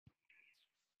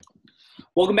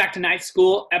Welcome back to Night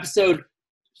School, episode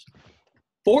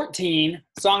 14,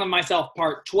 Song of Myself,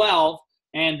 part 12.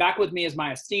 And back with me is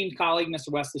my esteemed colleague,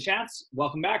 Mr. Wes Lachance.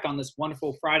 Welcome back on this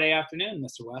wonderful Friday afternoon,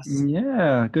 Mr. Wes.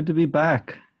 Yeah, good to be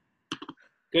back.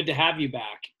 Good to have you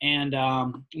back. And,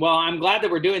 well, I'm glad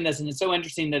that we're doing this, and it's so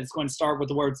interesting that it's going to start with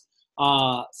the words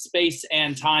space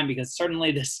and time, because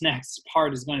certainly this next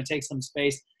part is going to take some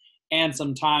space and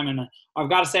some time. And I've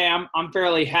got to say, I'm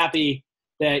fairly happy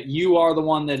that you are the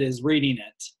one that is reading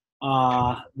it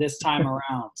this time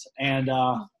around. And,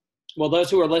 well,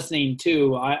 those who are listening,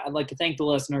 too, I'd like to thank the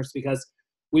listeners, because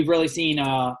we've really seen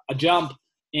a jump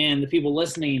in the people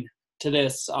listening to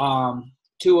this,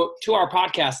 to our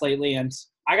podcast lately. And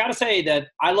I got to say that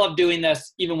I love doing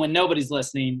this even when nobody's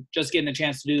listening, just getting a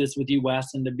chance to do this with you,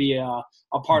 Wes, and to be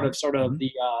a part of sort of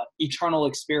the eternal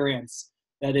experience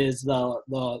that is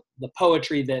the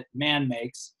poetry that man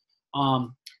makes.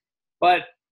 But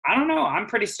I don't know. I'm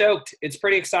pretty stoked. It's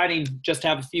pretty exciting just to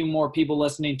have a few more people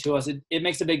listening to us. It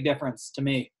makes a big difference to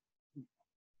me.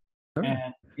 Sure.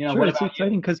 And, sure, it's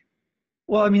exciting because,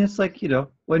 well, I mean, it's like,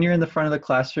 when you're in the front of the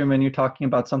classroom and you're talking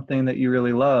about something that you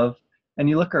really love, and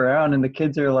you look around and the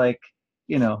kids are like,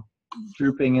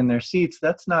 drooping in their seats,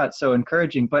 that's not so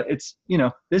encouraging. But it's,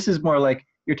 this is more like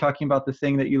you're talking about the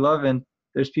thing that you love, and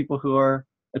there's people who are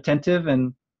attentive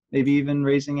and maybe even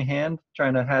raising a hand,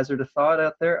 trying to hazard a thought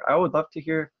out there. I would love to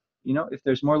hear, if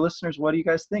there's more listeners, what do you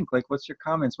guys think? Like, what's your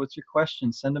comments? What's your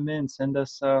questions? Send them in. Send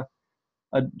us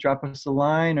drop us a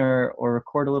line or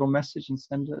record a little message and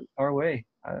send it our way.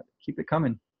 Keep it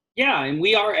coming. Yeah, and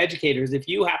we are educators. If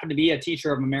you happen to be a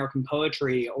teacher of American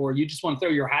poetry, or you just want to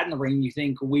throw your hat in the ring, you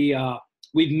think we've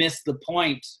missed the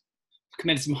point,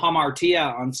 committed some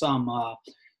hamartia on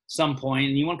some point,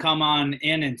 and you want to come on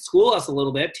in and school us a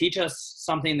little bit, teach us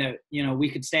something that we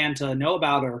could stand to know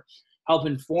about, or help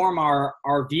inform our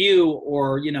view,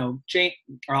 or change,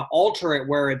 alter it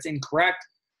where it's incorrect.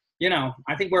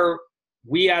 I think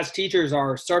we as teachers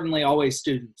are certainly always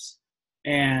students,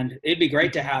 and it'd be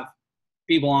great to have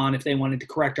people on if they wanted to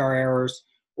correct our errors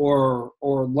or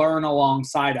learn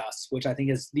alongside us, which I think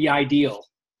is the ideal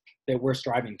that we're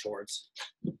striving towards.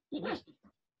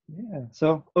 Yeah,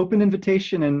 so open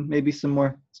invitation and maybe some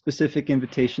more specific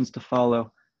invitations to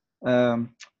follow. I'm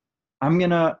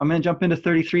gonna jump into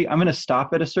 33. I'm gonna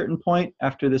stop at a certain point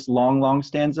after this long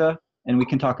stanza, and we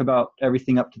can talk about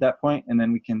everything up to that point, and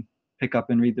then we can pick up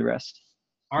and read the rest.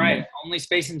 All right, only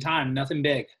space and time, nothing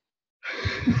big.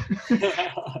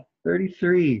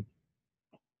 33.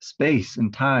 Space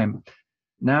and time.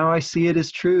 Now I see it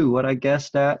is true, what I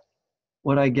guessed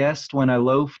when I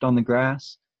loafed on the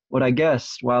grass, what I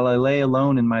guessed while I lay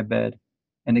alone in my bed,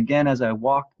 and again as I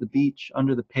walked the beach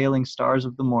under the paling stars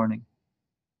of the morning.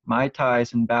 My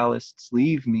ties and ballasts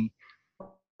leave me,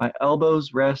 my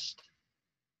elbows rest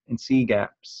in sea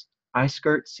gaps. I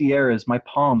skirt sierras, my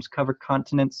palms cover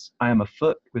continents, I am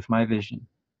afoot with my vision.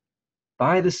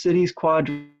 By the city's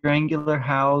quadrangular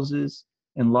houses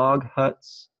and log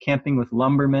huts, camping with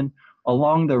lumbermen,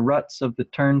 along the ruts of the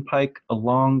turnpike,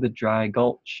 along the dry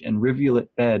gulch and rivulet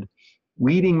bed,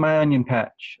 weeding my onion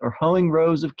patch, or hoeing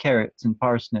rows of carrots and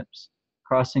parsnips,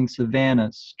 crossing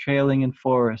savannas, trailing in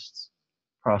forests,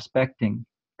 prospecting,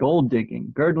 gold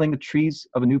digging, girdling the trees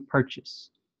of a new purchase,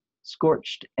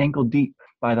 scorched ankle deep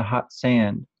by the hot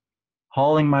sand,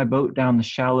 hauling my boat down the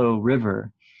shallow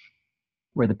river,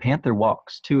 where the panther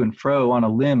walks to and fro on a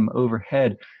limb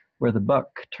overhead, where the buck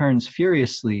turns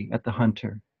furiously at the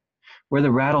hunter, where the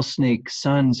rattlesnake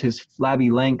suns his flabby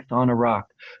length on a rock,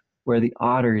 where the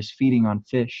otter is feeding on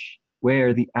fish,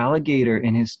 where the alligator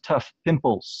in his tough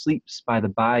pimples sleeps by the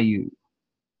bayou,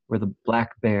 where the black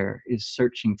bear is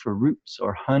searching for roots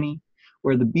or honey,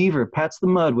 where the beaver pats the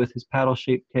mud with his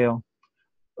paddle-shaped tail,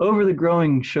 over the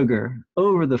growing sugar,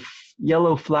 over the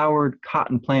yellow-flowered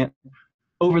cotton plant,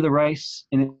 over the rice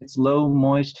in its low,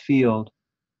 moist field,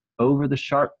 over the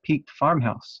sharp-peaked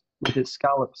farmhouse with its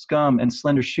scalloped scum and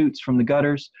slender shoots from the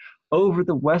gutters, over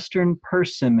the western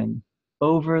persimmon,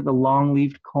 over the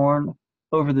long-leaved corn,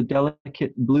 over the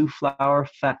delicate blue flower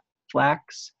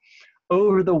flax,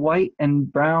 over the white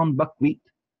and brown buckwheat,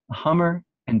 hummer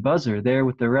and buzzer there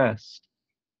with the rest,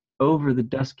 over the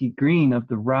dusky green of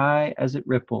the rye as it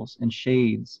ripples and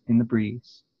shades in the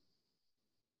breeze.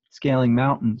 Scaling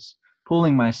mountains,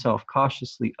 pulling myself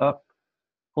cautiously up,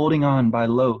 holding on by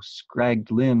low,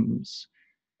 scragged limbs,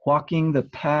 walking the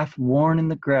path worn in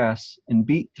the grass and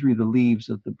beat through the leaves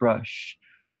of the brush,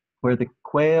 where the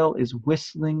quail is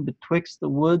whistling betwixt the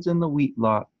woods and the wheat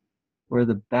lot, where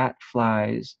the bat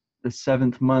flies the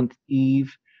 7th month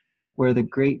eve, where the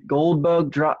great gold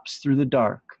bug drops through the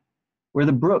dark, where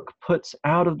the brook puts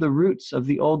out of the roots of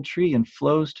the old tree and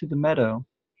flows to the meadow,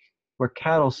 where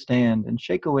cattle stand and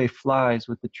shake away flies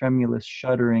with the tremulous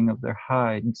shuddering of their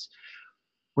hides,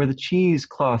 where the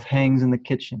cheesecloth hangs in the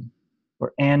kitchen,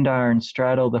 where andirons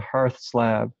straddle the hearth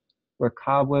slab, where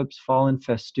cobwebs fall in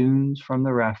festoons from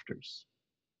the rafters,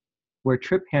 where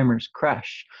trip hammers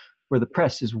crash, where the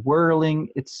press is whirling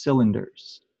its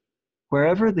cylinders,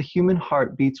 wherever the human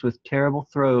heart beats with terrible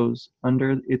throes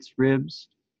under its ribs,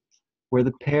 where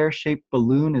the pear-shaped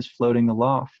balloon is floating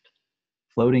aloft,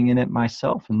 floating in it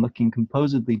myself and looking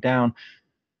composedly down,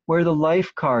 where the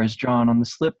life car is drawn on the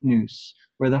slip noose,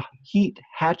 where the heat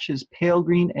hatches pale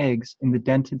green eggs in the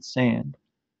dented sand,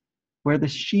 where the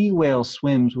she-whale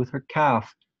swims with her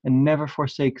calf and never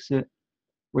forsakes it,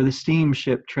 where the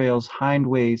steamship trails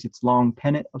hindways its long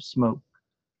pennant of smoke,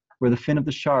 where the fin of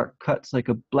the shark cuts like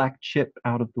a black chip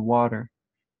out of the water,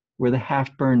 where the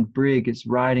half-burned brig is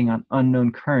riding on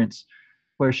unknown currents,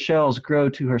 where shells grow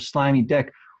to her slimy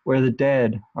deck, where the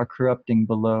dead are corrupting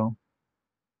below,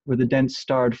 where the dense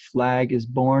starred flag is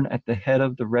borne at the head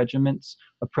of the regiments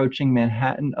approaching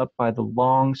Manhattan up by the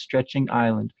long stretching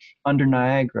island, under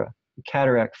Niagara, the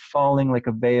cataract falling like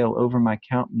a veil over my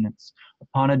countenance,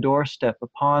 upon a doorstep,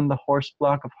 upon the horse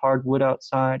block of hard wood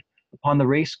outside, upon the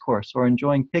race course, or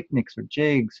enjoying picnics or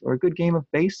jigs or a good game of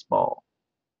baseball.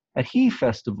 At he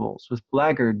festivals with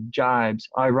blackguard jibes,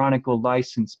 ironical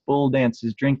license, bull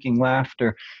dances, drinking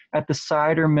laughter, at the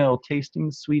cider mill tasting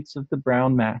the sweets of the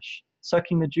brown mash,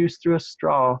 sucking the juice through a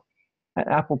straw, at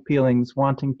apple peelings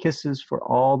wanting kisses for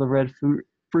all the red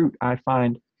fruit I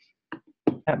find,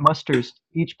 at musters,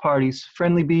 beach parties,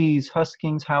 friendly bees,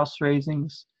 huskings, house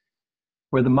raisings,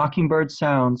 where the mockingbird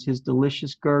sounds his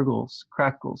delicious gurgles,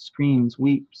 crackles, screams,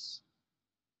 weeps,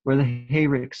 where the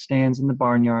hayrick stands in the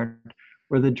barnyard,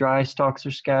 where the dry stalks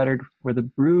are scattered, where the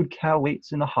brood cow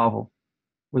waits in the hovel,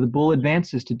 where the bull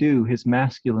advances to do his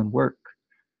masculine work,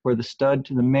 where the stud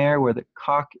to the mare, where the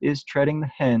cock is treading the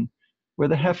hen, where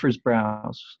the heifers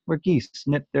browse, where geese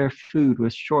nip their food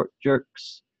with short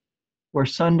jerks, where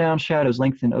sundown shadows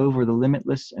lengthen over the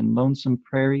limitless and lonesome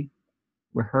prairie,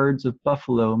 where herds of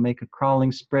buffalo make a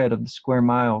crawling spread of the square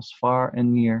miles far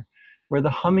and near, where the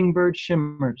hummingbird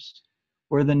shimmers,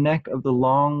 where the neck of the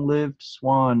long-lived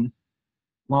swan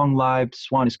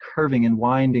is curving and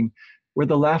winding, where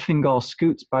the laughing gull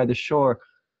scoots by the shore,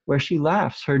 where she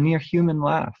laughs her near-human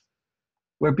laugh,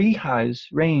 where beehives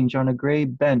range on a gray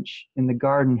bench in the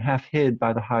garden half hid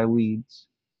by the high weeds,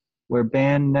 where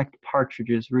band-necked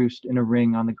partridges roost in a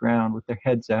ring on the ground with their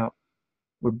heads out,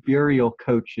 where burial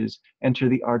coaches enter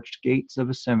the arched gates of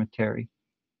a cemetery,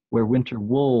 where winter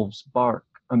wolves bark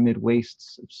amid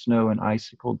wastes of snow and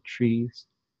icicled trees,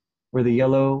 where the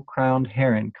yellow-crowned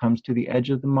heron comes to the edge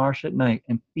of the marsh at night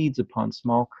and feeds upon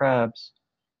small crabs,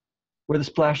 where the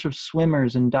splash of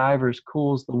swimmers and divers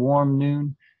cools the warm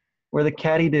noon, where the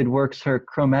katydid works her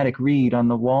chromatic reed on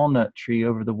the walnut tree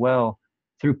over the well,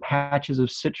 through patches of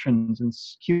citrons and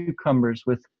cucumbers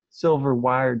with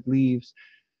silver-wired leaves,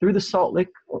 through the salt lick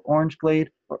or orange glade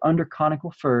or under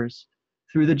conical firs,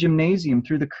 through the gymnasium,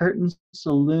 through the curtained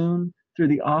saloon, through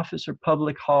the office or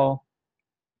public hall,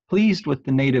 pleased with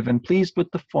the native and pleased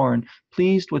with the foreign,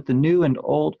 pleased with the new and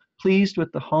old, pleased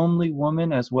with the homely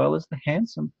woman as well as the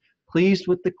handsome, pleased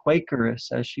with the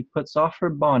Quakeress as she puts off her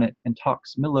bonnet and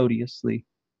talks melodiously,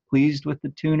 pleased with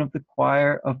the tune of the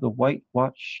choir of the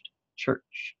whitewashed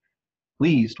church,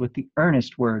 pleased with the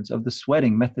earnest words of the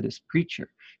sweating Methodist preacher,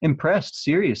 impressed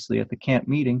seriously at the camp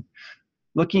meeting,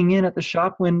 looking in at the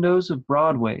shop windows of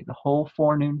Broadway the whole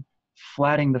forenoon,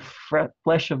 flatting the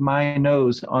flesh of my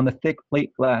nose on the thick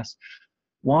plate glass,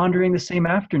 wandering the same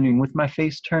afternoon with my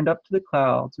face turned up to the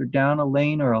clouds or down a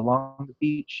lane or along the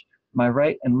beach, my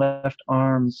right and left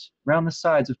arms round the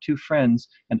sides of two friends,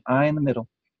 and I in the middle,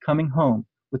 coming home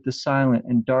with the silent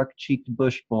and dark-cheeked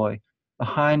bush boy.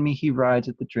 Behind me he rides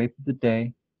at the drape of the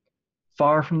day,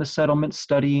 far from the settlement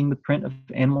studying the print of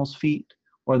animals' feet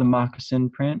or the moccasin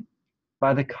print,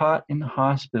 by the cot in the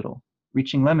hospital,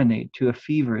 reaching lemonade to a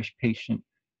feverish patient,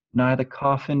 nigh the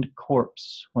coffined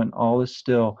corpse when all is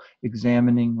still,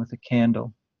 examining with a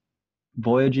candle,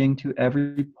 voyaging to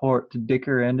every port to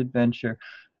dicker and adventure,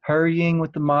 hurrying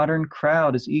with the modern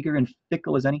crowd as eager and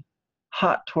fickle as any,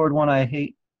 hot toward one I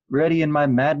hate, ready in my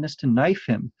madness to knife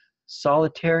him,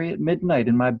 solitary at midnight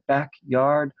in my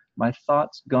backyard, my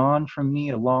thoughts gone from me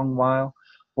a long while,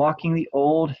 walking the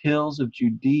old hills of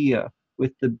Judea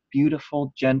with the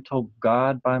beautiful, gentle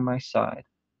God by my side,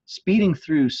 speeding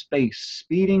through space,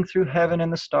 speeding through heaven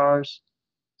and the stars,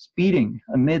 speeding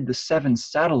amid the seven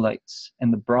satellites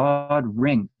and the broad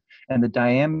ring, and the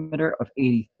diameter of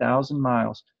 80,000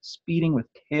 miles, speeding with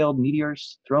tailed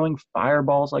meteors, throwing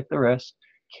fireballs like the rest,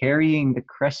 carrying the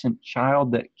crescent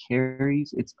child that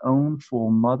carries its own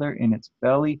full mother in its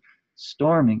belly,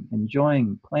 storming,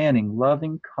 enjoying, planning,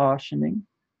 loving, cautioning,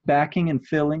 backing and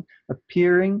filling,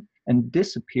 appearing and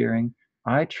disappearing,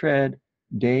 I tread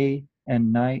day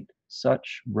and night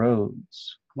such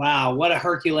roads. Wow, what a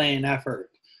Herculean effort,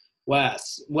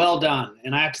 Wes. Well done.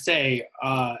 And I have to say,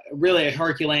 really a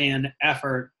Herculean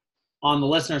effort on the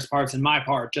listeners' parts and my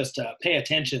part just to pay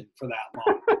attention for that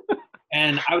long.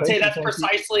 And I would say that's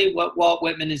precisely what Walt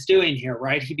Whitman is doing here,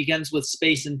 right? He begins with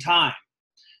space and time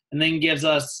and then gives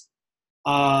us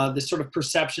this sort of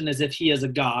perception as if he is a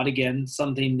god, again,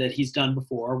 something that he's done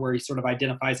before, where he sort of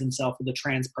identifies himself with a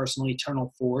transpersonal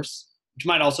eternal force, which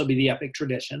might also be the epic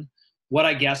tradition. What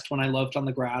I guessed when I loafed on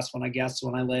the grass, when I guessed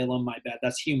when I lay alone in my bed,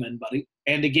 that's human, buddy.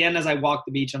 And again, as I walked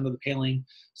the beach under the paling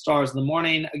stars in the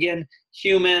morning, again,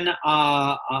 human.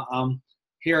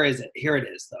 Here it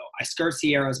is, though. I skirt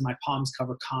sierras, my palms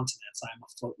cover continents. I am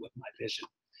afloat with my vision.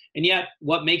 And yet,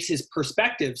 what makes his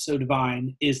perspective so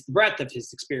divine is the breadth of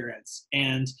his experience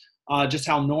and just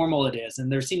how normal it is. And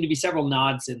there seem to be several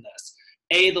nods in this.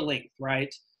 The length,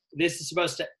 right? This is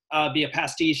supposed to be a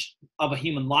pastiche of a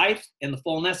human life and the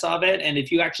fullness of it. And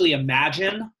if you actually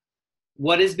imagine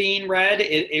what is being read,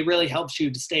 it really helps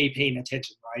you to stay paying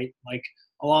attention, right? Like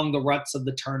along the ruts of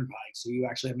the turnpike. So you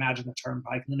actually imagine a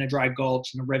turnpike and then a dry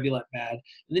gulch and a rivulet bed.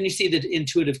 And then you see the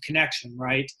intuitive connection,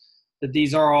 right? That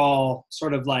these are all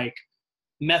sort of like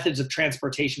methods of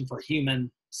transportation for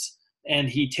humans. And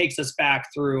he takes us back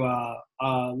through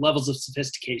levels of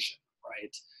sophistication,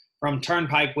 right? From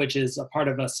Turnpike, which is a part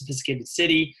of a sophisticated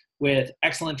city with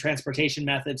excellent transportation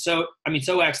methods. So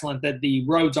excellent that the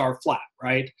roads are flat,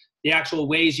 right? The actual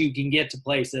ways you can get to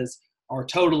places are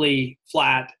totally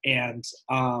flat and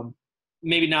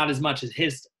maybe not as much as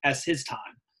his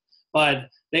time, but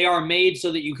they are made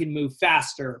so that you can move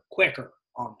faster, quicker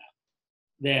on them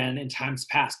than in times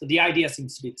past. But the idea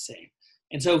seems to be the same.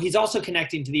 And so he's also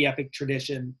connecting to the epic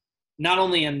tradition, not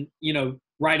only in,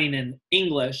 writing in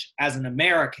English as an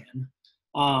American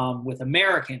with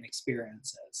American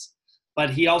experiences, but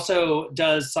he also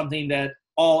does something that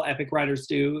all epic writers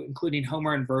do, including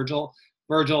Homer and Virgil.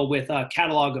 Virgil with a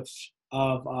catalog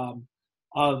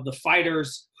of the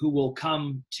fighters who will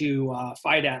come to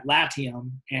fight at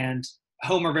Latium, and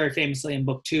Homer very famously in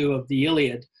Book 2 of the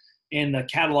Iliad in the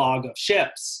catalog of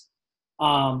ships.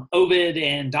 Ovid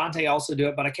and Dante also do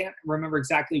it, but I can't remember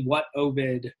exactly what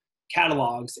Ovid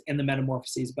catalogs in the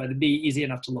Metamorphoses, but it'd be easy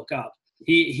enough to look up.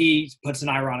 He puts an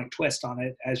ironic twist on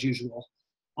it as usual.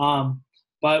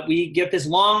 But we get this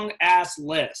long ass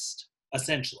list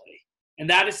essentially. And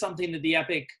that is something that the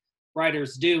epic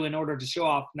writers do in order to show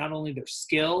off not only their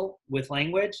skill with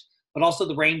language, but also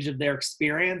the range of their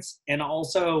experience and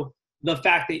also the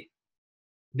fact that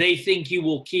they think you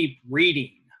will keep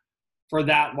reading for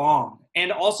that long.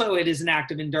 And also it is an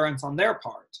act of endurance on their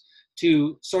part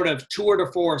to sort of tour de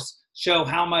force show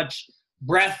how much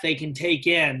breath they can take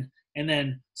in and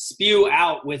then spew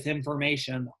out with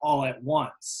information all at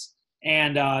once,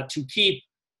 and to keep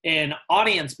an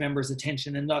audience member's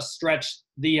attention and thus stretch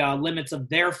the limits of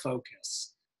their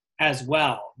focus as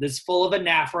well. This full of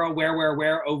anaphora, where,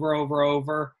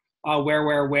 over,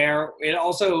 where. It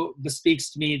also bespeaks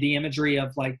to me the imagery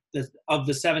of like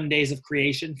the 7 days of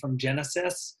creation from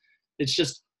Genesis. It's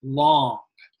just long.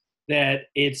 That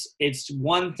it's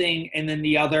one thing and then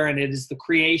the other, and it is the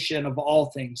creation of all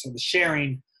things, or the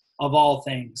sharing of all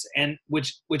things, and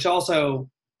which also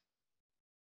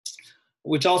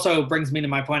brings me to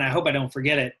my point. I hope I don't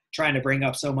forget it, trying to bring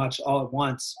up so much all at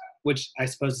once, which I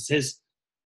suppose is his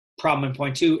problem and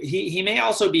point too. He may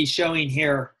also be showing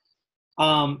here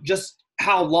just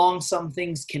how long some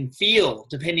things can feel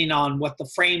depending on what the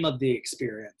frame of the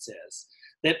experience is.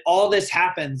 That all this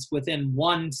happens within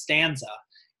one stanza.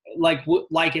 Like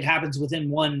it happens within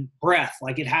one breath,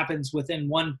 like it happens within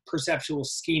one perceptual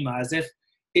schema, as if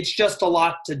it's just a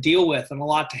lot to deal with and a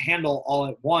lot to handle all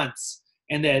at once.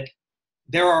 And that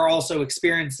there are also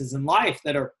experiences in life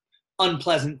that are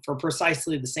unpleasant for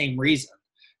precisely the same reason.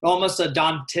 Almost a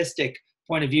Dantistic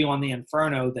point of view on the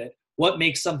Inferno, that what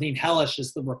makes something hellish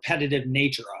is the repetitive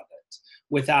nature of it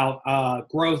without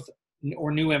growth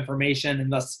or new information,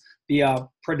 and thus the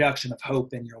production of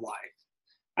hope in your life.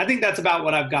 I think that's about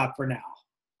what I've got for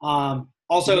now.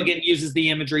 Also, again, uses the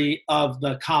imagery of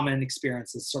the common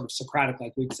experiences, sort of Socratic,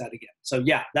 like we've said again. So,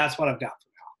 yeah, that's what I've got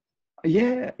for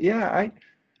now. Yeah.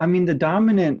 I mean, the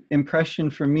dominant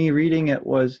impression for me reading it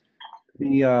was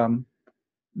this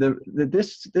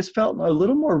felt a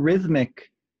little more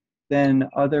rhythmic than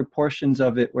other portions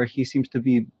of it where he seems to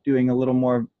be doing a little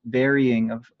more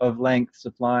varying of lengths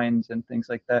of lines and things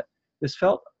like that. This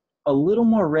felt a little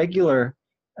more regular,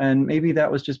 and maybe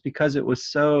that was just because it was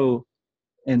so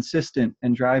insistent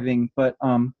and driving. But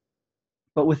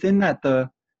within that, the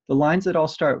lines that all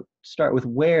start with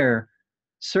where,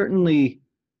 certainly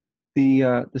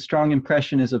the strong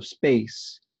impression is of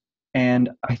space. And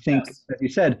I think, Yes. as you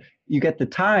said, you get the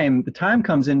time. The time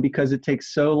comes in because it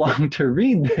takes so long to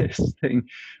read this thing,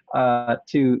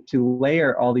 to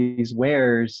layer all these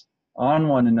wheres on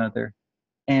one another.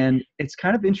 And it's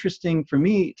kind of interesting for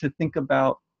me to think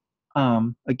about,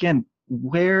 again,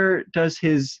 where does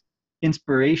his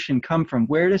inspiration come from?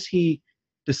 Where does he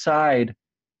decide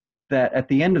that at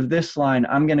the end of this line,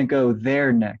 I'm going to go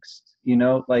there next? You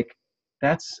know, like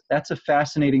that's a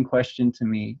fascinating question to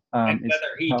me. And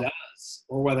whether he does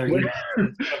or whether he sort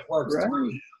of works right.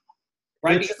 through,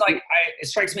 right? Because it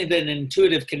strikes me that an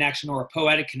intuitive connection or a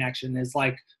poetic connection is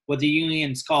like what the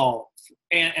Jungians call,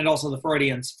 and also the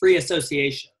Freudians, free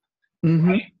association. Mm-hmm.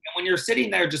 Right? And when you're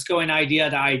sitting there just going idea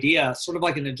to idea, sort of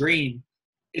like in a dream,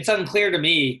 it's unclear to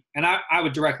me, and I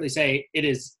would directly say it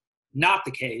is not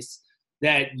the case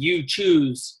that you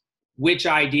choose which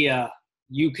idea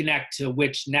you connect to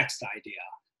which next idea,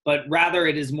 but rather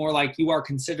it is more like you are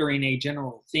considering a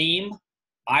general theme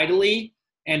idly,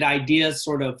 and ideas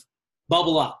sort of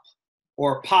bubble up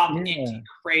or pop into your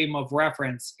frame of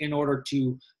reference in order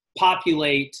to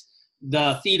populate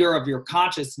the theater of your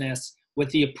consciousness with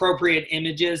the appropriate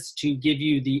images to give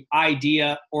you the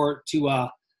idea, or to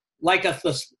like a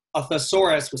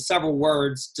thesaurus with several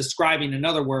words describing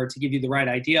another word to give you the right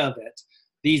idea of it.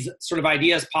 These sort of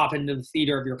ideas pop into the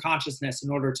theater of your consciousness in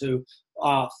order to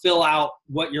fill out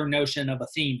what your notion of a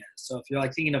theme is. So if you're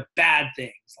like thinking of bad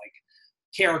things, like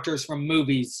characters from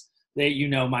movies that you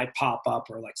know might pop up,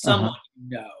 or like someone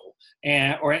you know,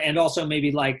 and also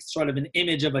maybe like sort of an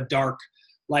image of a dark,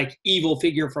 like evil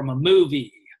figure from a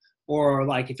movie, or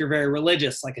like if you're very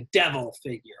religious, like a devil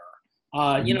figure,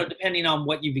 you know, depending on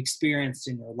what you've experienced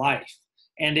in your life.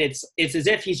 And it's as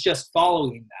if he's just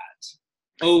following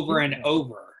that over and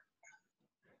over.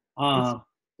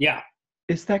 Yeah.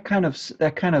 It's that kind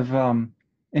of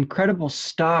incredible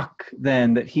stock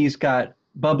then that he's got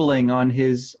bubbling on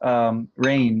his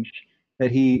range,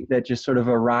 that just sort of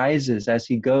arises as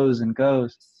he goes and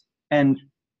goes. And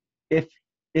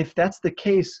if that's the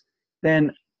case,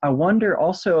 then I wonder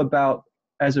also about,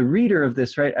 as a reader of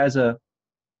this, right, as a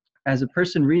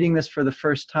person reading this for the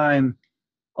first time,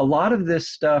 a lot of this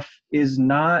stuff is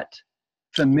not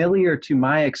familiar to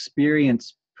my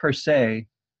experience per se.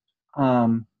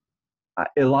 A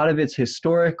lot of it's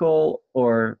historical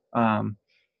or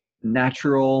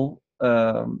natural.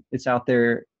 It's out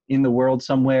there in the world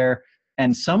somewhere,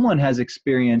 and someone has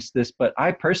experienced this, but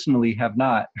I personally have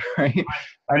not. Right?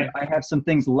 I have some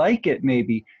things like it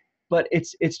maybe, but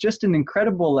it's just an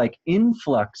incredible like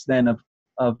influx then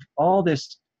of all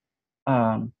this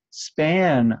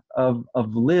span of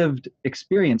lived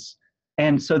experience.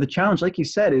 And so the challenge, like you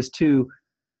said, is to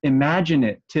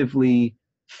imaginatively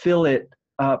fill it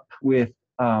up with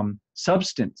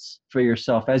substance for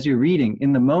yourself as you're reading.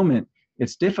 In the moment,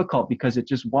 it's difficult because it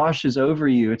just washes over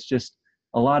you. It's just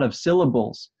a lot of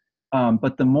syllables.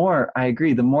 But the more, I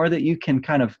agree, the more that you can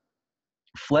kind of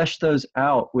flesh those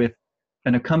out with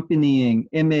an accompanying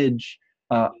image,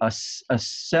 a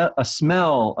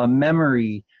smell, a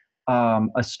memory,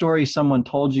 a story someone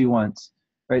told you once,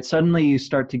 right? Suddenly you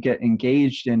start to get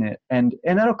engaged in it, and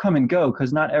that'll come and go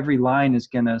because not every line is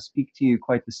going to speak to you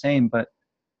quite the same, but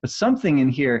something in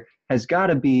here has got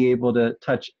to be able to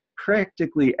touch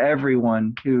practically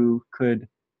everyone who could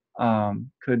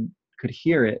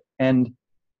hear it. And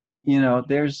you know,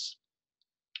 there's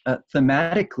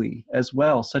thematically as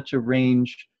well such a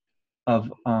range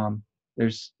of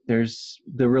there's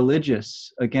the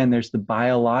religious, again, there's the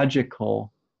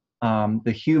biological,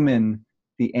 the human,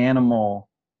 the animal,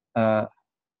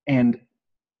 and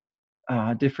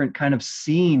different kind of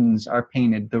scenes are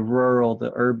painted, the rural,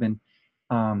 the urban,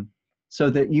 so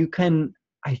that you can,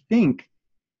 I think,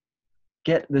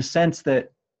 get the sense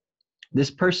that this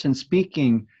person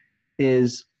speaking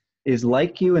is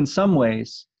like you in some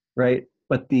ways, right?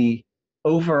 But the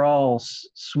overall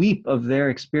sweep of their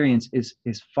experience is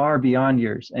far beyond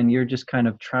yours, and you're just kind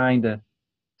of trying to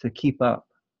keep up.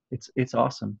 It's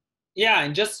awesome. Yeah,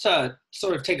 and just to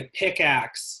sort of take a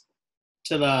pickaxe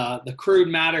to the crude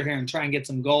matter here and try and get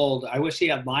some gold. I wish he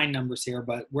had line numbers here,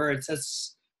 but where it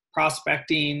says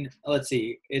prospecting, let's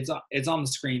see, it's on the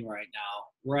screen right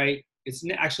now, right? It's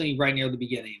actually right near the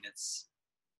beginning. It's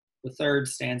the third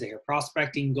stanza here: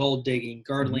 prospecting, gold digging,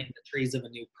 girdling the trees of a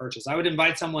new purchase. I would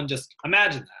invite someone, just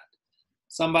imagine that.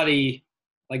 somebody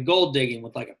like gold digging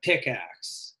with like a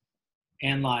pickaxe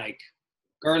and like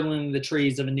girdling the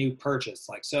trees of a new purchase.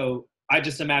 Like, so I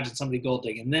just imagine somebody gold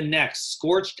digging. And then next,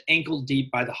 scorched ankle deep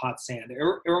by the hot sand.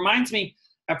 It reminds me,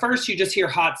 at first you just hear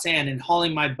hot sand and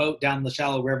hauling my boat down the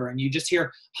shallow river, and you just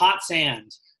hear hot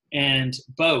sand and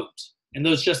boat, and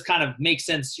those just kind of make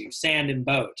sense to you, sand and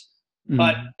boat.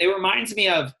 But it reminds me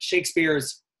of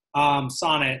Shakespeare's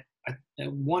sonnet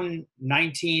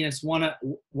 119, it's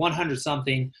 100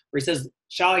 something, where he says,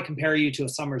 "Shall I compare you to a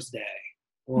summer's day?"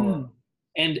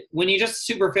 And when you just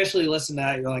superficially listen to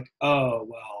that, you're like, oh,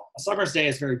 well, a summer's day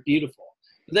is very beautiful.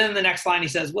 But then the next line he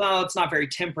says, well, it's not very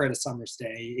temperate, a summer's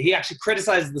day. He actually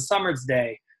criticizes the summer's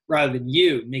day rather than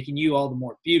you, making you all the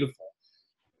more beautiful.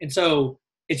 And so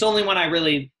it's only when I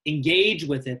really engage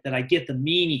with it that I get the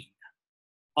meaning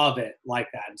of it like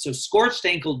that. And so scorched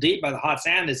ankle deep by the hot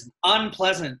sand is an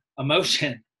unpleasant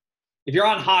emotion. If you're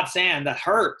on hot sand, that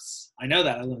hurts. I know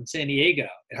that. I live in San Diego.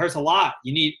 It hurts a lot.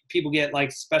 People get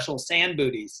like special sand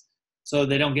booties so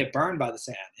they don't get burned by the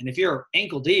sand. And if you're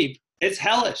ankle deep, it's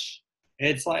hellish.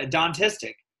 It's like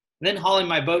Dantistic. And then hauling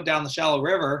my boat down the shallow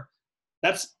river,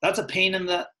 that's a pain in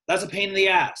the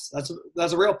ass.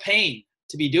 That's a real pain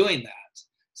to be doing that.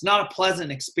 It's not a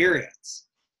pleasant experience.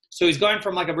 So he's going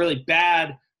from like a really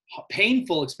bad,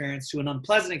 painful experience to an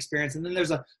unpleasant experience. And then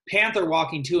there's a panther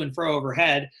walking to and fro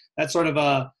overhead. That's sort of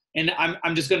and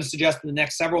I'm just going to suggest the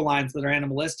next several lines that are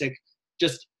animalistic.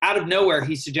 Just out of nowhere,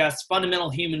 he suggests fundamental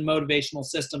human motivational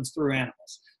systems through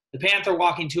animals. The panther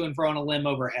walking to and fro on a limb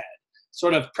overhead,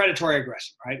 sort of predatory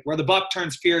aggression, right? Where the buck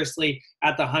turns furiously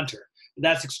at the hunter.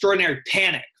 That's extraordinary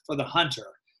panic for the hunter.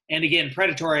 And again,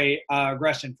 predatory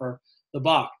aggression for the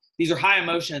buck. These are high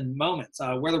emotion moments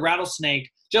where the rattlesnake,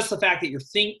 just the fact that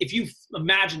if you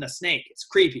imagine a snake, it's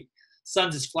creepy.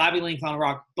 Sun's his flabby length on a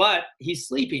rock, but he's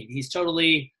sleeping. He's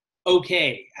totally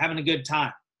okay, having a good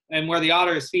time. And where the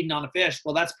otter is feeding on a fish,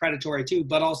 well, that's predatory too,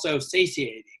 but also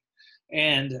satiating.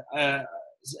 And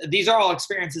these are all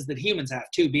experiences that humans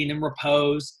have too, being in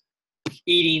repose,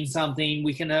 eating something.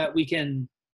 We can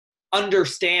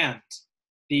understand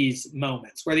these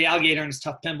moments where the alligator in his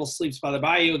tough pimple sleeps by the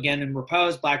bayou, again in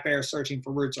repose. Black bear searching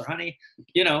for roots or honey.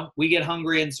 We get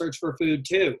hungry and search for food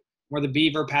too, where the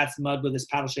beaver pats the mud with his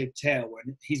paddle-shaped tail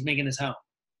when he's making his home.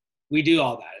 We do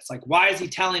all that. It's like, why is he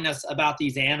telling us about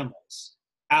these animals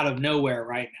out of nowhere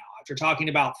right now after talking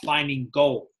about finding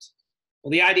gold?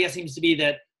 Well, the idea seems to be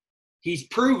that he's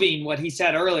proving what he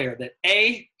said earlier, that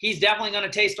A, he's definitely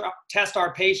going to test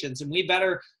our patience, and we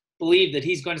better believe that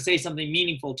he's going to say something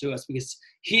meaningful to us, because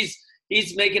he's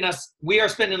making us, we are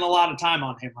spending a lot of time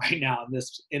on him right now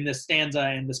in this stanza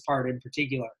and this part in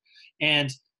particular.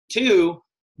 And two,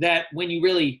 that when you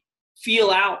really feel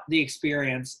out the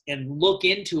experience and look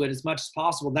into it as much as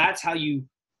possible, that's how you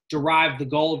derive the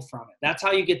gold from it. That's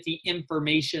how you get the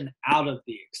information out of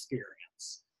the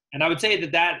experience. And I would say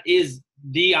that is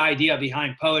the idea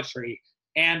behind poetry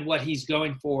and what he's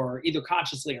going for, either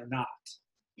consciously or not.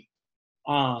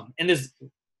 And this,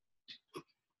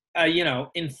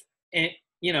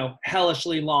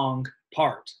 hellishly long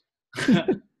part.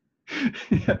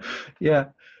 Yeah.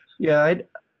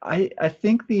 I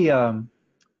think the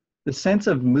sense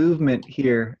of movement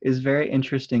here is very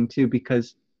interesting too,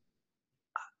 because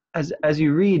as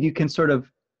you read, you can sort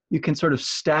of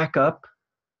stack up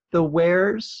the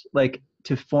wares like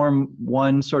to form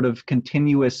one sort of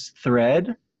continuous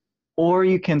thread, or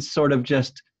you can sort of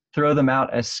just throw them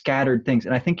out as scattered things.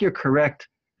 And I think you're correct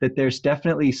that there's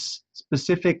definitely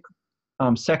specific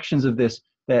sections of this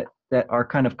that are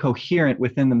kind of coherent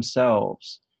within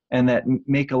themselves, and that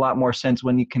make a lot more sense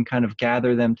when you can kind of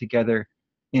gather them together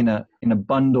in a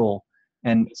bundle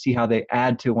and see how they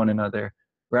add to one another,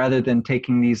 rather than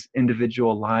taking these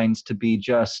individual lines to be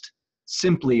just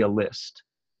simply a list,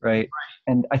 right?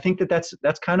 And I think that's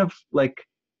kind of like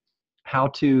how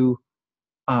to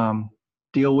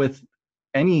deal with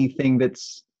anything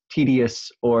that's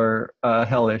tedious or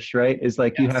hellish, right? Is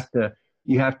like, yes.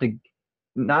 you have to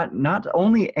not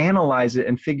only analyze it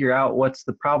and figure out what's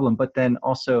the problem, but then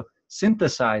also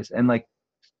synthesize and like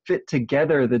fit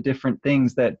together the different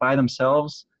things that by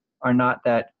themselves are not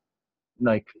that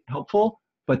like helpful,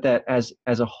 but that as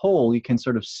a whole you can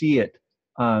sort of see it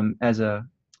as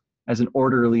an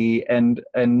orderly and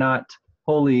not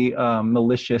wholly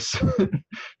malicious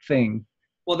thing.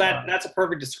 Well, that's a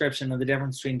perfect description of the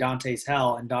difference between Dante's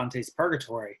hell and Dante's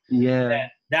purgatory. Yeah.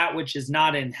 That which is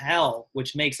not in hell,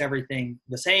 which makes everything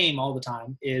the same all the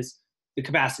time, is the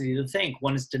capacity to think.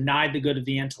 One is denied the good of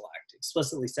the intellect,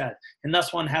 explicitly said. And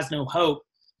thus one has no hope,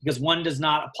 because one does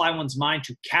not apply one's mind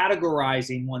to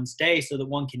categorizing one's day so that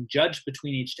one can judge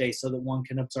between each day, so that one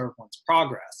can observe one's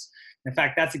progress. In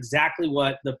fact, that's exactly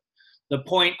what the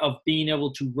point of being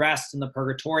able to rest in the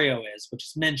Purgatorio is, which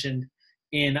is mentioned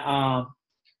in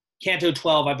Canto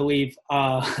 12, I believe,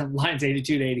 lines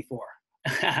 82 to 84.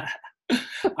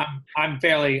 I'm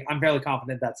fairly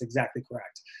confident that's exactly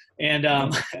correct. And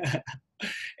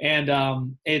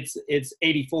it's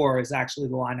 84 is actually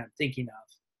the line I'm thinking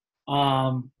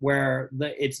of, where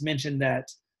it's mentioned that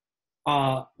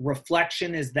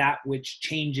reflection is that which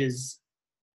changes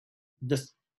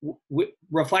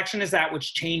reflection is that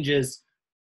which changes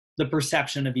the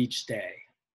perception of each day.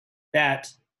 That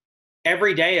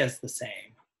every day is the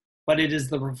same, but it is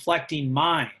the reflecting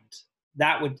mind,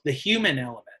 the human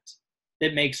element,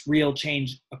 that makes real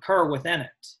change occur within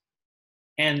it.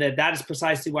 And that is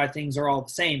precisely why things are all the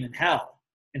same in hell.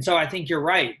 And so I think you're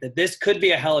right, that this could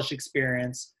be a hellish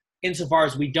experience insofar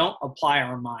as we don't apply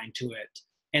our mind to it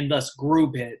and thus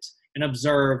group it and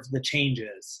observe the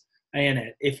changes in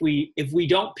it. If we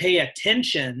don't pay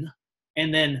attention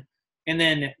and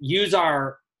then use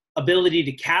our ability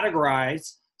to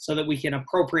categorize so that we can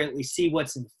appropriately see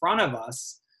what's in front of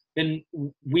us, then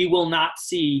we will not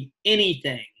see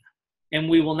anything, and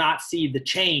we will not see the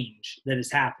change that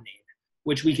is happening,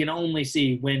 which we can only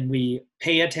see when we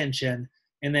pay attention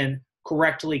and then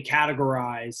correctly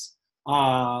categorize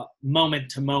moment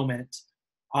to moment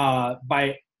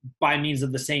by means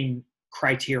of the same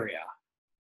criteria.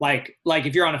 Like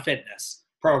if you're on a fitness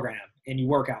program and you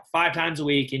work out 5 times a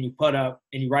week and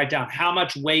you write down how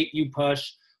much weight you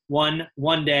push one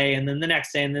day, and then the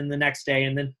next day, and then the next day,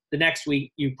 and then the next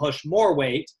week you push more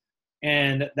weight,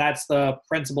 and that's the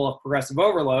principle of progressive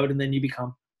overload, and then you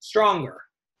become stronger.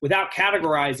 Without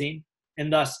categorizing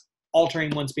and thus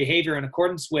altering one's behavior in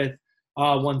accordance with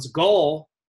one's goal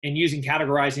and using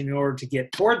categorizing in order to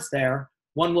get towards there,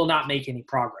 one will not make any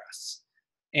progress.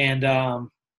 And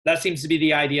that seems to be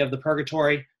the idea of the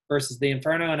purgatory versus the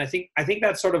inferno. And I think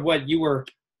that's sort of what you were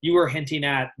hinting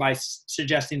at by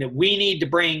suggesting that we need to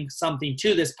bring something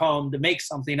to this poem to make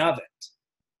something of it.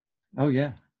 Oh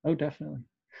yeah. Oh, definitely.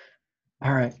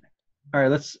 All right.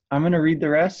 I'm going to read the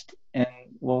rest and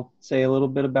we'll say a little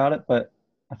bit about it, but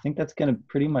I think that's going to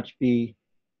pretty much be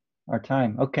our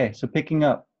time. Okay. So picking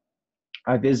up,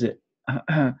 I visit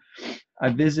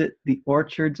the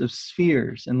orchards of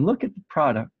spheres and look at the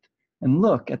product, and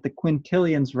look at the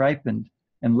quintillions ripened,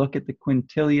 and look at the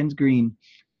quintillions green.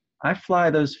 I fly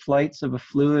those flights of a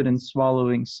fluid and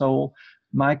swallowing soul.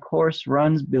 My course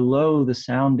runs below the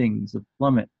soundings of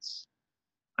plummets.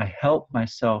 I help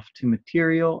myself to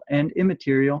material and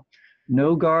immaterial.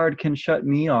 No guard can shut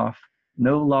me off,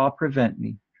 no law prevent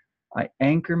me. I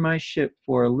anchor my ship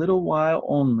for a little while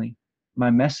only. My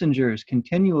messengers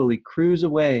continually cruise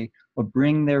away or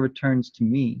bring their returns to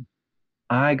me.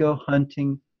 I go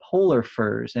hunting polar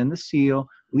furs and the seal,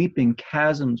 leaping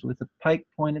chasms with a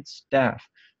pike-pointed staff,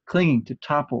 clinging to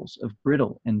topples of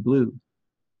brittle and blue.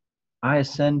 I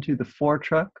ascend to the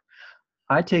foretruck.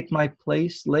 I take my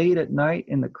place late at night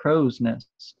in the crow's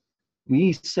nest.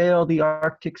 We sail the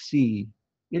Arctic Sea.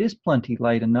 It is plenty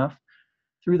light enough.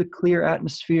 Through the clear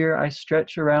atmosphere, I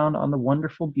stretch around on the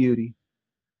wonderful beauty.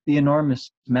 The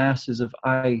enormous masses of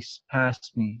ice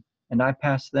pass me, and I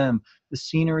pass them. The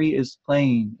scenery is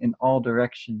plain in all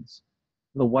directions.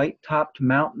 The white-topped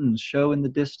mountains show in the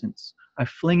distance. I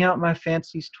fling out my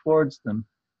fancies towards them.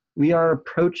 We are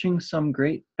approaching some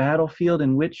great battlefield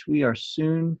in which we are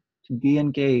soon to be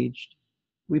engaged.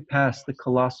 We pass the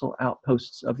colossal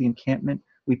outposts of the encampment.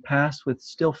 We pass with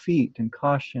still feet and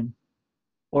caution.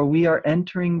 Or we are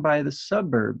entering by the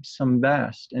suburbs some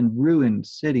vast and ruined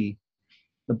city.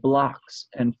 The blocks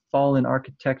and fallen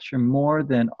architecture more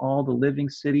than all the living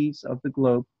cities of the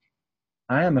globe.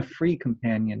 I am a free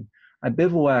companion. I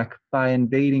bivouac by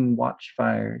invading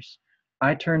watchfires.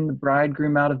 I turn the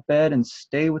bridegroom out of bed and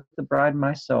stay with the bride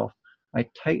myself. I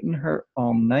tighten her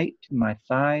all night to my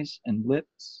thighs and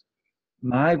lips.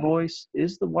 My voice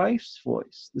is the wife's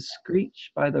voice, the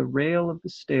screech by the rail of the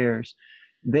stairs.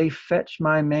 They fetch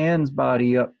my man's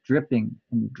body up dripping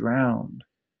and drowned.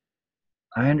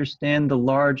 I understand the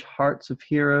large hearts of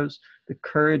heroes, the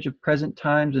courage of present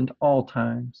times and all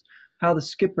times, how the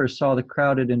skipper saw the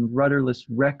crowded and rudderless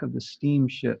wreck of the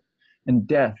steamship, and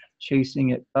death chasing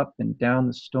it up and down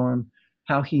the storm,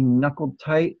 how he knuckled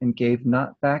tight and gave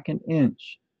not back an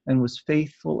inch, and was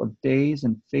faithful of days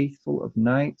and faithful of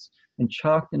nights, and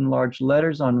chalked in large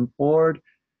letters on board,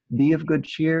 "Be of good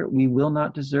cheer, we will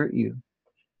not desert you."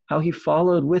 How he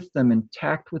followed with them and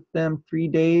tacked with them 3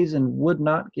 days and would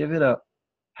not give it up.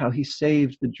 How he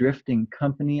saved the drifting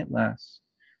company at last.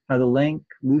 How the lank,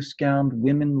 loose-gowned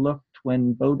women looked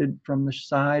when boated from the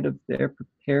side of their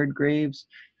prepared graves.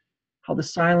 How the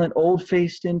silent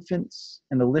old-faced infants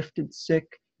and the lifted sick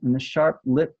and the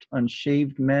sharp-lipped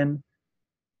unshaved men,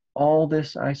 all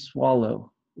this I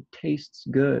swallow. It tastes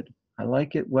good. I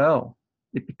like it well.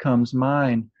 It becomes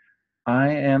mine. I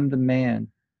am the man.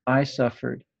 I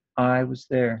suffered. I was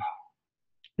there.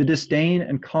 The disdain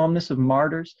and calmness of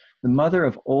martyrs, the mother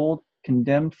of old,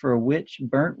 condemned for a witch,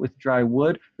 burnt with dry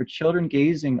wood, her children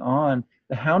gazing on,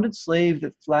 the hounded slave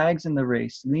that flags in the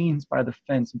race, leans by the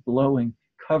fence, blowing,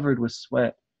 covered with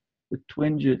sweat, the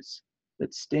twinges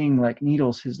that sting like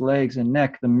needles his legs and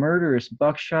neck, the murderous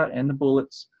buckshot and the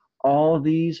bullets, all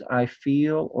these I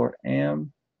feel or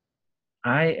am.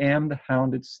 I am the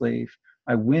hounded slave.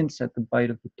 I wince at the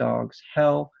bite of the dogs.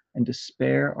 Hell and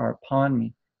despair are upon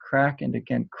me. Crack and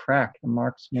again crack the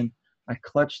marksman. I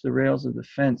clutch the rails of the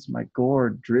fence. My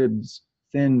gore dribs,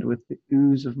 thinned with the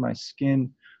ooze of my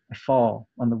skin. I fall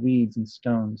on the weeds and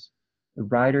stones. The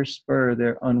riders spur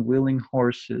their unwilling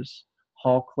horses,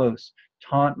 haul close,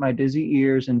 taunt my dizzy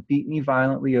ears, and beat me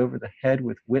violently over the head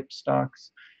with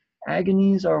whipstocks.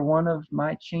 Agonies are one of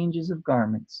my changes of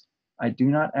garments. I do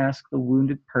not ask the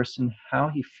wounded person how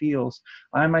he feels.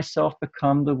 I myself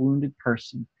become the wounded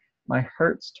person. My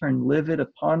hurts turn livid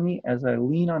upon me as I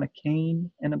lean on a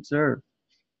cane and observe.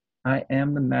 I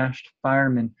am the mashed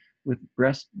fireman with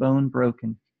breastbone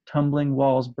broken. Tumbling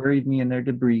walls buried me in their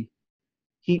debris.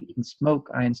 Heat and smoke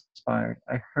I inspired.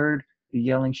 I heard the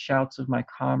yelling shouts of my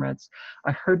comrades.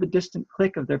 I heard the distant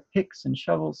click of their picks and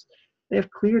shovels. They have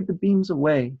cleared the beams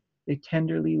away. They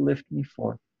tenderly lift me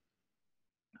forth.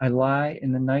 I lie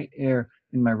in the night air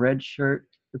in my red shirt.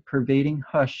 The pervading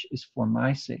hush is for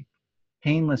my sake.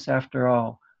 Painless after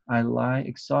all, I lie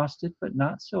exhausted but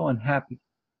not so unhappy.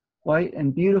 White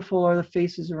and beautiful are the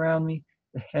faces around me.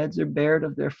 The heads are bared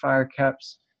of their fire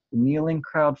caps. The kneeling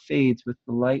crowd fades with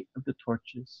the light of the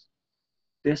torches.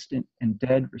 Distant and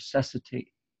dead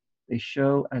resuscitate. They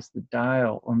show as the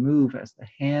dial or move as the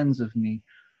hands of me.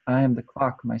 I am the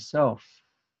clock myself.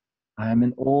 I am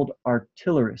an old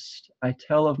artillerist. I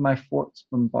tell of my fort's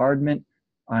bombardment.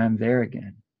 I am there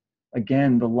again.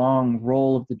 Again the long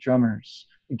roll of the drummers.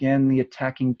 Again the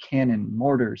attacking cannon,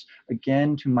 mortars.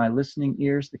 Again to my listening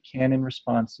ears the cannon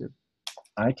responsive.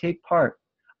 I take part.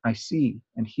 I see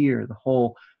and hear the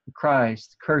whole, the cries,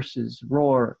 the curses,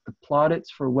 roar, the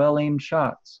plaudits for well-aimed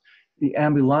shots, the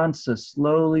ambulanza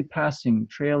slowly passing,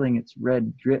 trailing its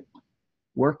red drip,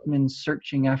 workmen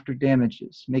searching after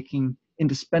damages, making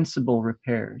indispensable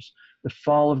repairs, the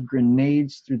fall of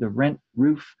grenades through the rent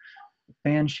roof, the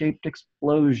fan-shaped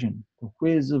explosion, the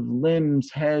whiz of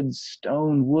limbs, heads,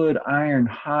 stone, wood, iron,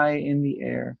 high in the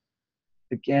air.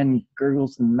 Again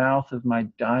gurgles the mouth of my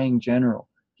dying general.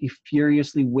 He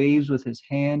furiously waves with his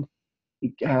hand. He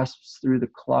gasps through the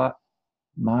clot.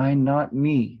 Mind not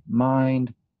me,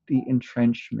 mind the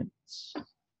entrenchments.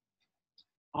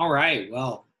 All right.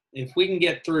 Well, if we can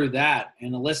get through that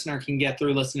and a listener can get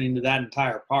through listening to that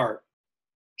entire part,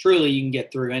 truly you can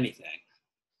get through anything.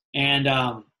 And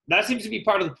that seems to be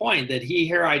part of the point, that he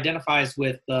here identifies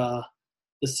with the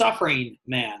suffering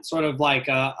man, sort of like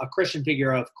a Christian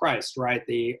figure of Christ, right?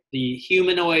 The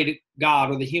humanoid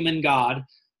God, or the human God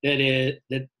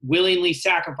that willingly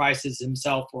sacrifices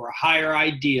himself for a higher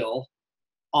ideal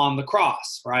on the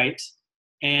cross, right?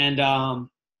 And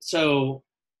so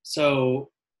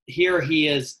here he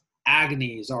is.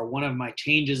 Agonies are one of my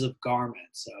changes of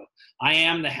garments. So I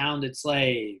am the hounded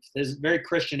slave. There's very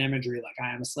Christian imagery, like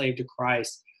I am a slave to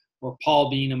Christ, or Paul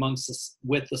being amongst us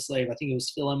with the slave. I think it was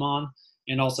Philemon,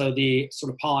 and also the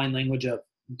sort of Pauline language of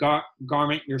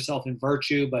garment yourself in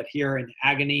virtue, but here in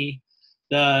agony.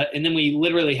 And then we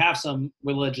literally have some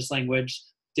religious language,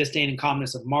 disdain and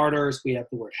calmness of martyrs. We have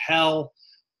the word hell.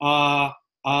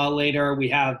 Later we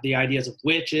have the ideas of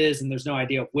witches, and there's no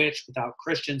idea of witch without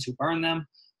Christians who burn them.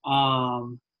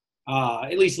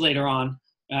 At least later on.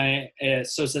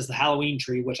 So says the Halloween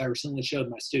Tree, which I recently showed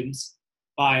my students,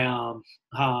 by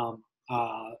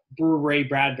Ray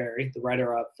Bradbury, the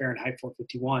writer of Fahrenheit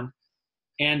 451.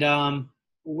 And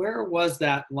where was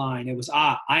that line? It was,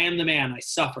 I am the man, I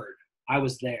suffered, I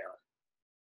was there.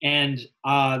 And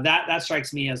that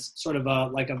strikes me as sort of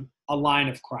a line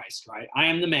of Christ, right? I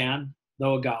am the man,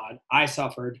 though a God, I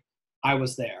suffered, I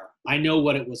was there. I know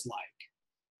what it was like.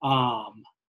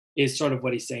 Is sort of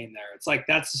what he's saying there. It's like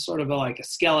that's sort of like a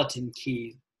skeleton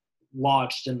key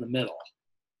lodged in the middle.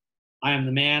 I am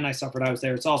the man, I suffered, I was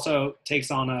there. It also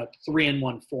takes on a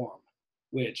 3-in-1 form,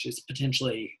 which is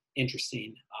potentially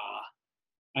interesting.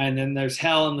 And then there's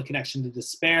hell and the connection to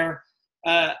despair.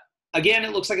 Again,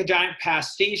 it looks like a giant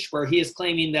pastiche where he is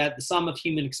claiming that the sum of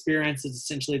human experience is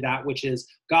essentially that which is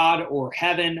God or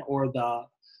heaven, or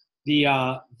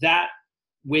that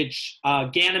which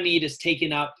Ganymede is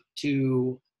taken up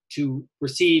to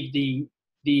receive the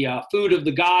food of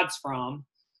the gods from,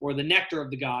 or the nectar of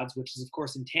the gods, which is of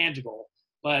course intangible,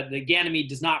 but the Ganymede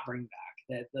does not bring back.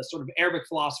 That the sort of Arabic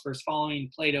philosophers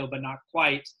following Plato, but not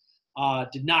quite,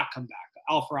 did not come back.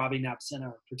 Al-Farabi and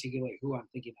Avicenna, particularly, who I'm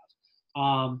thinking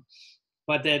of.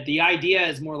 But that the idea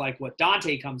is more like what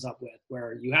Dante comes up with,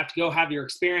 where you have to go have your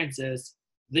experiences,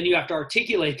 then you have to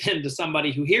articulate them to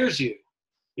somebody who hears you.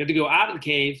 You have to go out of the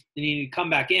cave, then you need to come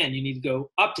back in. You need to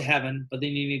go up to heaven, but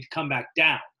then you need to come back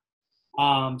down.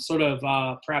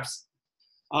 Perhaps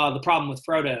the problem with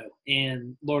Frodo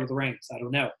in Lord of the Rings. I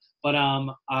don't know. But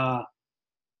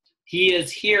he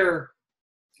is here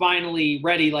finally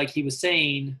ready, like he was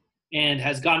saying, and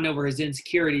has gotten over his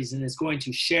insecurities and is going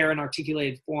to share in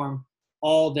articulated form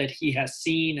all that he has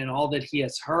seen and all that he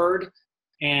has heard,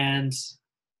 and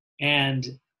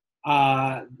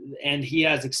he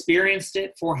has experienced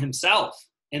it for himself,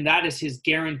 and that is his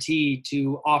guarantee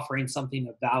to offering something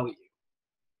of value.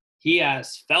 He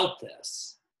has felt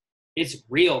this; it's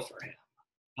real for him,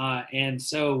 and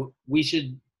so we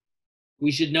should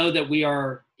know that we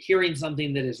are hearing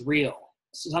something that is real,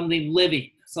 something living,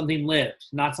 something lived,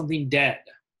 not something dead.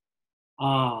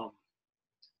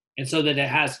 And so that it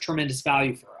has tremendous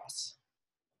value for us.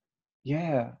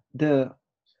 Yeah,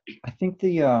 I think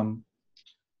the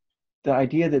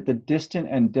idea that the distant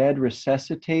and dead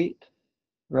resuscitate,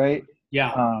 right?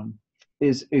 Yeah.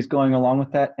 Is going along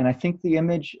with that, and I think the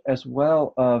image as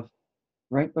well of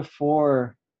right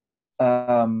before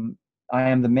I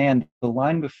am the man. The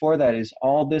line before that is,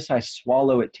 all this I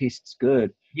swallow, it tastes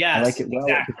good. Yes, I like it well.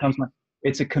 exactly. It becomes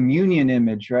it's a communion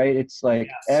image, right? It's like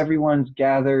everyone's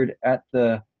gathered at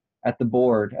the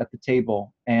board, at the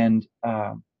table, and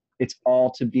it's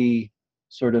all to be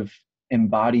sort of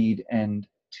embodied and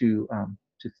to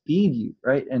feed you,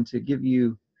 right, and to give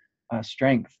you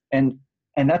strength. And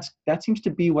that seems to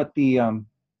be what the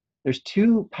there's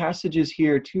two passages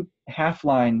here, two half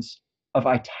lines of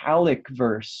italic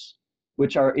verse,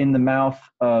 which are in the mouth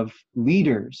of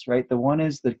leaders, right? The one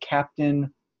is the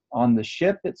captain on the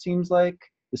ship, it seems like,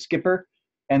 the skipper,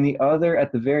 and the other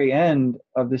at the very end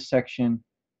of this section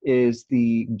is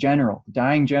the general,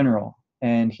 dying general,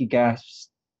 and he gasps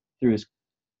through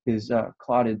his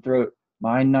clotted throat,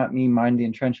 "Mind not me, mind the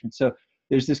entrenchment." So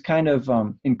there's this kind of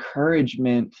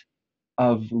encouragement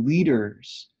of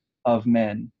leaders, of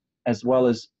men, as well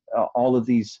as all of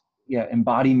these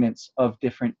embodiments of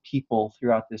different people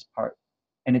throughout this part.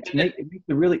 And it makes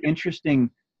a really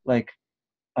interesting, like,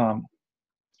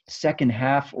 second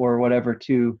half or whatever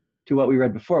to what we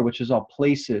read before, which is all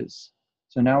places.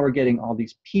 So now we're getting all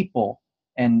these people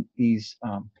and these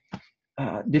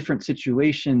different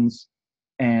situations,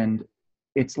 and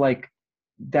it's like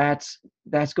that's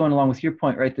going along with your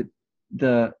point, right? That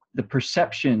the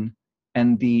perception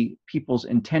and the people's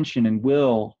intention and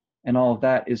will and all of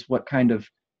that is what kind of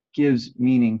gives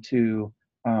meaning to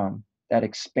that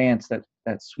expanse, that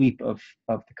sweep of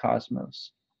the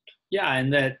cosmos. Yeah,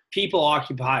 and that people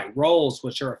occupy roles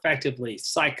which are effectively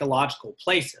psychological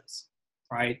places,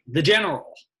 right? The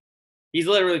general, he's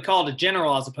literally called a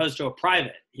general as opposed to a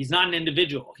private. He's not an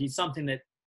individual. He's something that,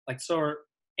 like, so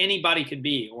anybody could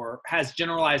be, or has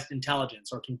generalized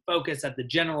intelligence, or can focus at the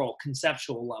general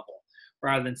conceptual level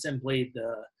rather than simply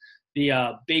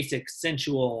the basic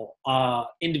sensual,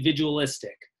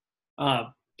 individualistic,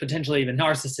 potentially even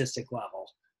narcissistic level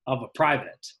of a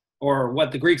private, or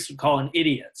what the Greeks would call an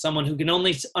idiot, someone who can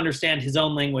only understand his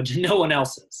own language and no one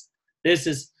else's. This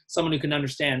is someone who can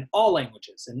understand all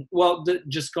languages. And, well,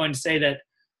 just going to say that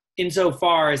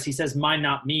insofar as he says, "Mind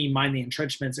not me, mind the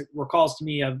entrenchments," it recalls to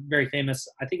me a very famous,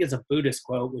 I think it's a Buddhist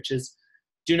quote, which is,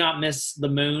 "Do not miss the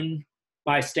moon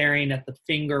by staring at the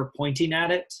finger pointing at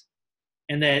it."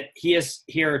 And that he is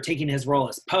here taking his role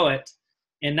as poet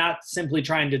and not simply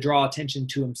trying to draw attention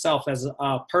to himself as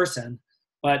a person,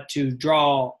 but to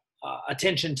draw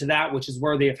attention to that which is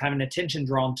worthy of having attention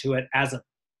drawn to it as a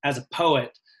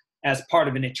poet, as part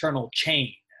of an eternal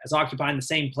chain, as occupying the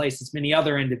same place as many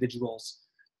other individuals,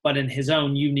 but in his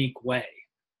own unique way.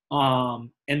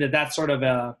 And that's sort of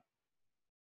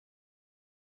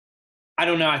I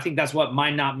don't know, I think that's what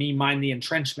 "mind not me, mind the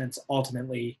entrenchments"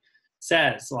 ultimately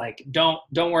says. Like, don't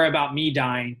worry about me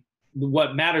dying.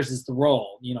 What matters is the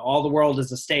role. You know, all the world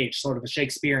is a stage, sort of a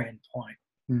Shakespearean point.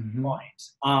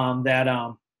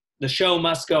 That the show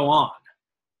must go on,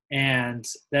 and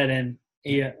that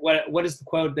what is the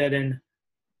quote, that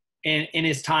in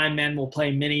his time men will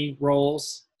play many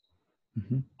roles,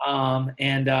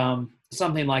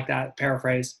 something like that,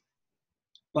 paraphrase.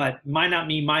 But "mind not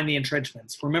me, mind the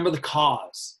entrenchments." Remember the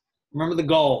cause, remember the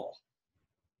goal,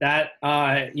 That,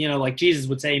 like Jesus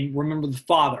would say, remember the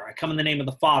Father. I come in the name of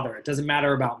the Father. It doesn't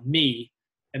matter about me.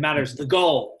 It matters the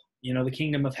goal, the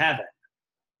kingdom of heaven.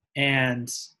 And,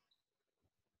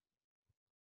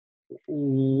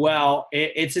 well,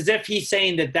 it's as if he's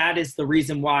saying that is the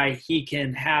reason why he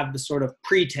can have the sort of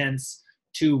pretense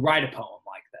to write a poem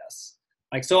like this.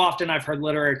 Like, so often I've heard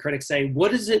literary critics say,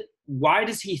 why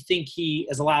does he think he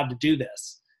is allowed to do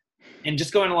this? And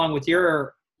just going along with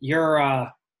your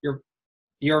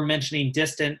mentioning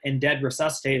distant and dead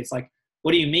resuscitate, it's like,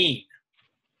 what do you mean?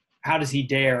 How does he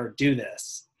dare do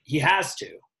this? He has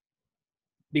to.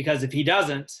 Because if he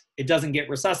doesn't, it doesn't get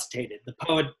resuscitated.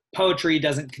 The poetry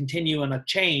doesn't continue in a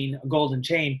golden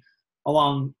chain,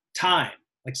 along time.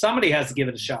 Like, somebody has to give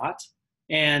it a shot.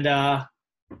 And,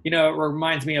 it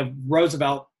reminds me of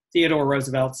Theodore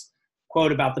Roosevelt's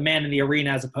quote about the man in the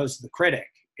arena as opposed to the critic.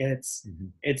 It's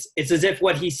as if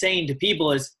what he's saying to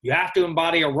people is, you have to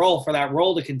embody a role for that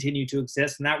role to continue to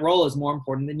exist, and that role is more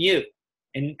important than you.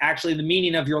 And actually, the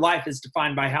meaning of your life is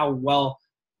defined by how well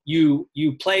you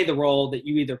play the role that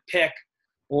you either pick,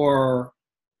 or,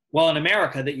 well, in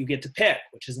America, that you get to pick,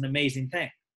 which is an amazing thing.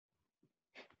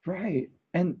 Right.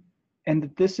 And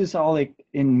this is all like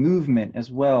in movement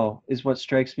as well, is what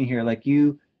strikes me here. Like,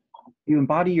 you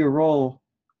embody your role,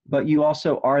 but you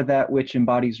also are that which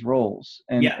embodies roles.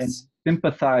 And, yes. and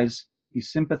you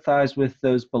sympathize with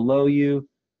those below you,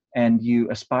 and you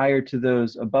aspire to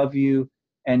those above you,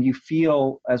 and you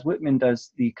feel, as Whitman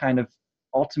does, the kind of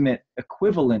ultimate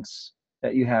equivalence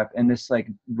that you have, and this like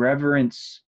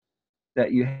reverence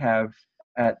that you have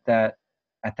at that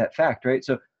fact, right?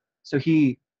 So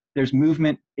there's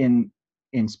movement in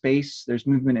space, there's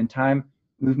movement in time,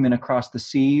 movement across the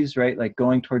seas, right? Like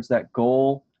going towards that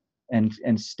goal and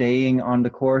staying on the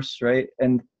course, right?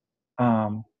 And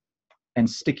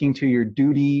sticking to your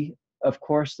duty, of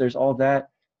course, there's all that.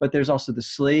 But there's also the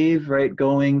slave, right?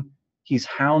 He's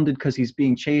hounded because he's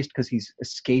being chased, because he's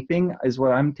escaping, is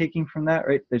what I'm taking from that,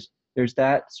 right? There's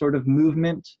that sort of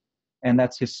movement, and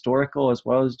that's historical as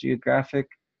well as geographic.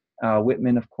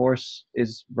 Whitman, of course,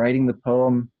 is writing the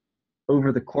poem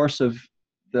over the course of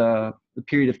the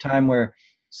period of time where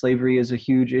slavery is a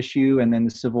huge issue, and then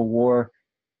the Civil War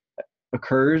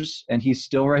occurs, and he's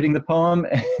still writing the poem,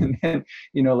 and then,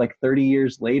 like 30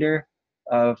 years later,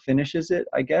 finishes it,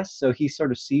 I guess. So he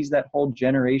sort of sees that whole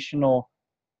generational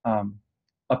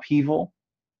upheaval,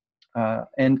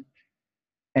 and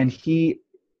he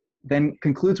then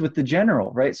concludes with the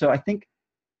general, right? So I think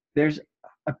there's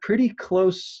a pretty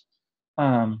close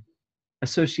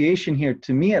association here,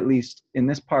 to me at least, in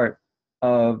this part,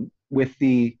 with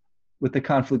the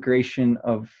conflagration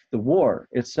of the war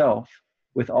itself,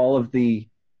 with all of the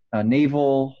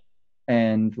naval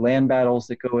and land battles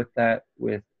that go with that,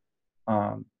 with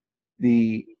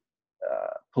the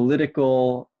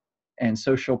political and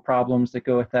social problems that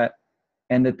go with that,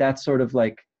 and that's sort of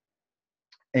like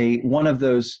one of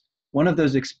those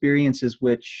experiences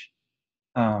which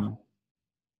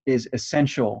is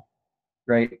essential,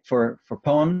 right, for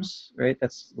poems, right?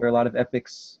 That's where a lot of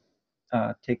epics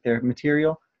take their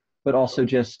material, but also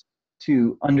just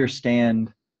to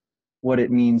understand what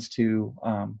it means to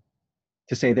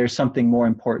say there's something more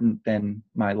important than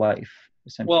my life,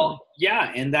 essentially. Well,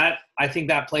 yeah, and that, I think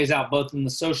that plays out both in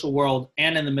the social world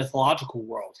and in the mythological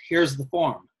world. Here's the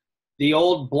form. The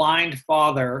old blind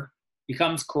father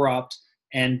becomes corrupt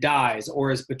and dies,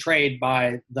 or is betrayed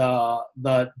by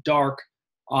the dark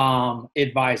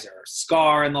advisor.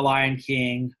 Scar in The Lion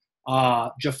King,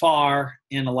 Jafar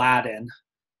in Aladdin,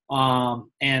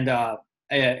 and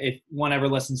if one ever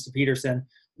listens to Peterson,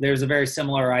 there's a very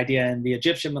similar idea in the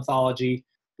Egyptian mythology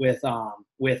with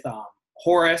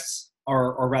Horus,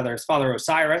 or rather his father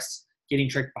Osiris, getting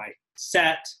tricked by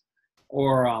Set,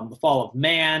 or the fall of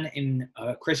man in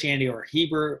Christianity or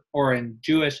Hebrew or in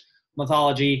Jewish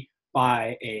mythology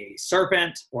by a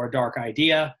serpent or a dark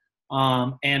idea,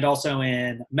 and also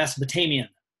in Mesopotamian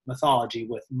mythology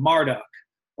with Marduk,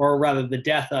 or rather the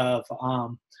death of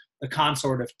the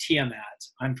consort of Tiamat.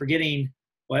 I'm forgetting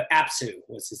what Apsu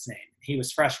was his name. He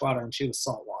was freshwater and she was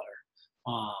saltwater.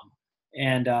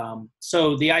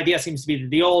 So the idea seems to be that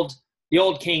the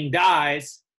old king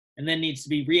dies and then needs to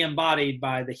be re-embodied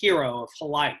by the hero of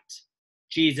Halite.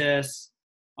 Jesus,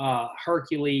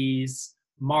 Hercules,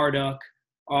 Marduk,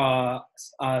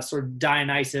 sort of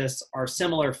Dionysus are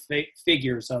similar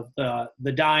figures of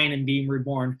the dying and being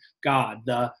reborn God.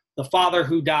 The father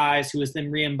who dies, who is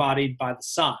then re-embodied by the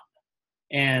son.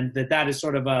 And that is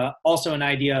sort of also an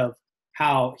idea of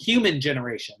how human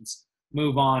generations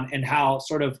move on, and how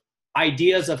sort of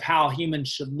ideas of how humans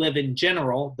should live in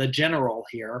general, the general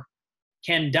here,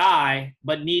 can die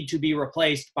but need to be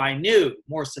replaced by new,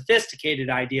 more sophisticated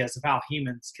ideas of how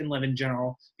humans can live in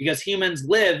general, because humans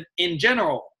live in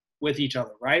general with each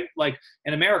other, right? Like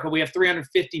in America, we have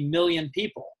 350 million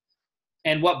people.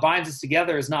 And what binds us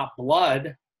together is not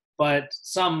blood, but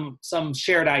some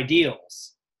shared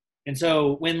ideals. And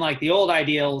so when like the old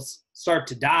ideals start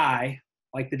to die,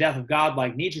 like the death of God,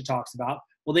 like Nietzsche talks about,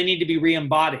 well, they need to be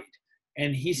re-embodied.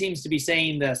 And he seems to be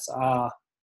saying this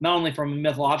not only from a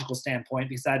mythological standpoint,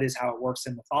 because that is how it works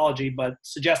in mythology, but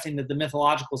suggesting that the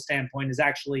mythological standpoint is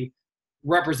actually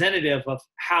representative of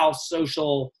how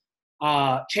social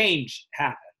change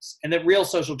happens, and that real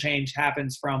social change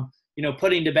happens from, you know,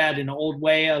 putting to bed an old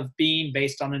way of being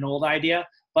based on an old idea,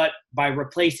 but by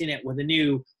replacing it with a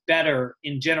new, better,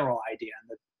 in general idea.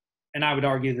 And I would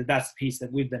argue that that's the piece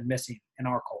that we've been missing in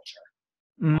our culture.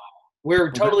 Mm.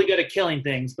 We're totally good at killing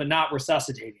things, but not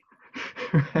resuscitating.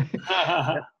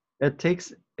 It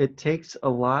takes a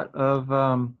lot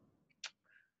of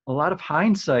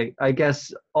hindsight, I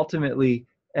guess, ultimately.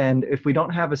 And if we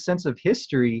don't have a sense of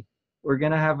history, we're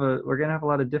gonna have a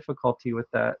lot of difficulty with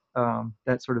that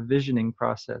that sort of visioning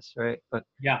process, right? But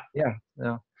yeah.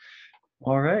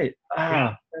 All right.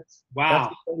 Wow.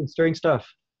 That's stirring stuff.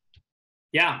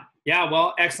 Yeah.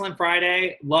 Well, excellent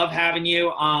Friday. Love having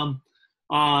you.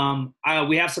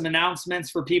 We have some announcements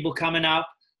for people coming up,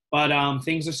 but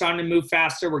things are starting to move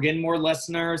faster. We're getting more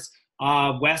listeners.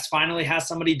 Wes finally has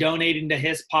somebody donating to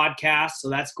his podcast, so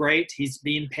that's great. He's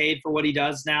being paid for what he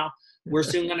does now. We're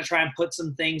soon going to try and put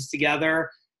some things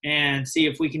together and see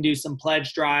if we can do some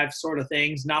pledge drive sort of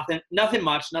things. Nothing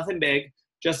much, nothing big.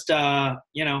 Just,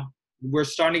 you know, we're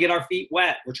starting to get our feet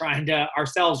wet. We're trying to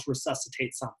ourselves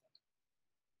resuscitate something.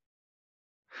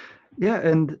 Yeah,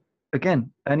 and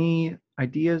again, any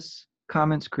ideas,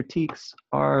 comments, critiques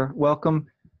are welcome.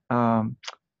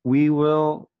 We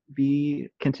will be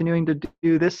continuing to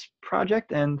do this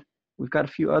project, and we've got a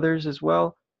few others as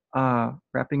well.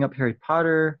 Wrapping up Harry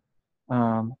Potter,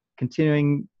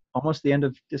 continuing almost the end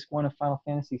of Disc 1 of Final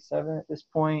Fantasy VII at this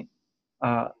point,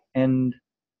 and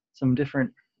some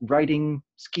different writing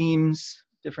schemes,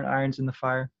 different irons in the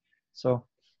fire. So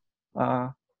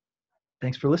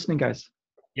thanks for listening, guys.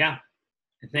 Yeah.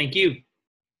 Thank you.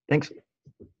 Thanks.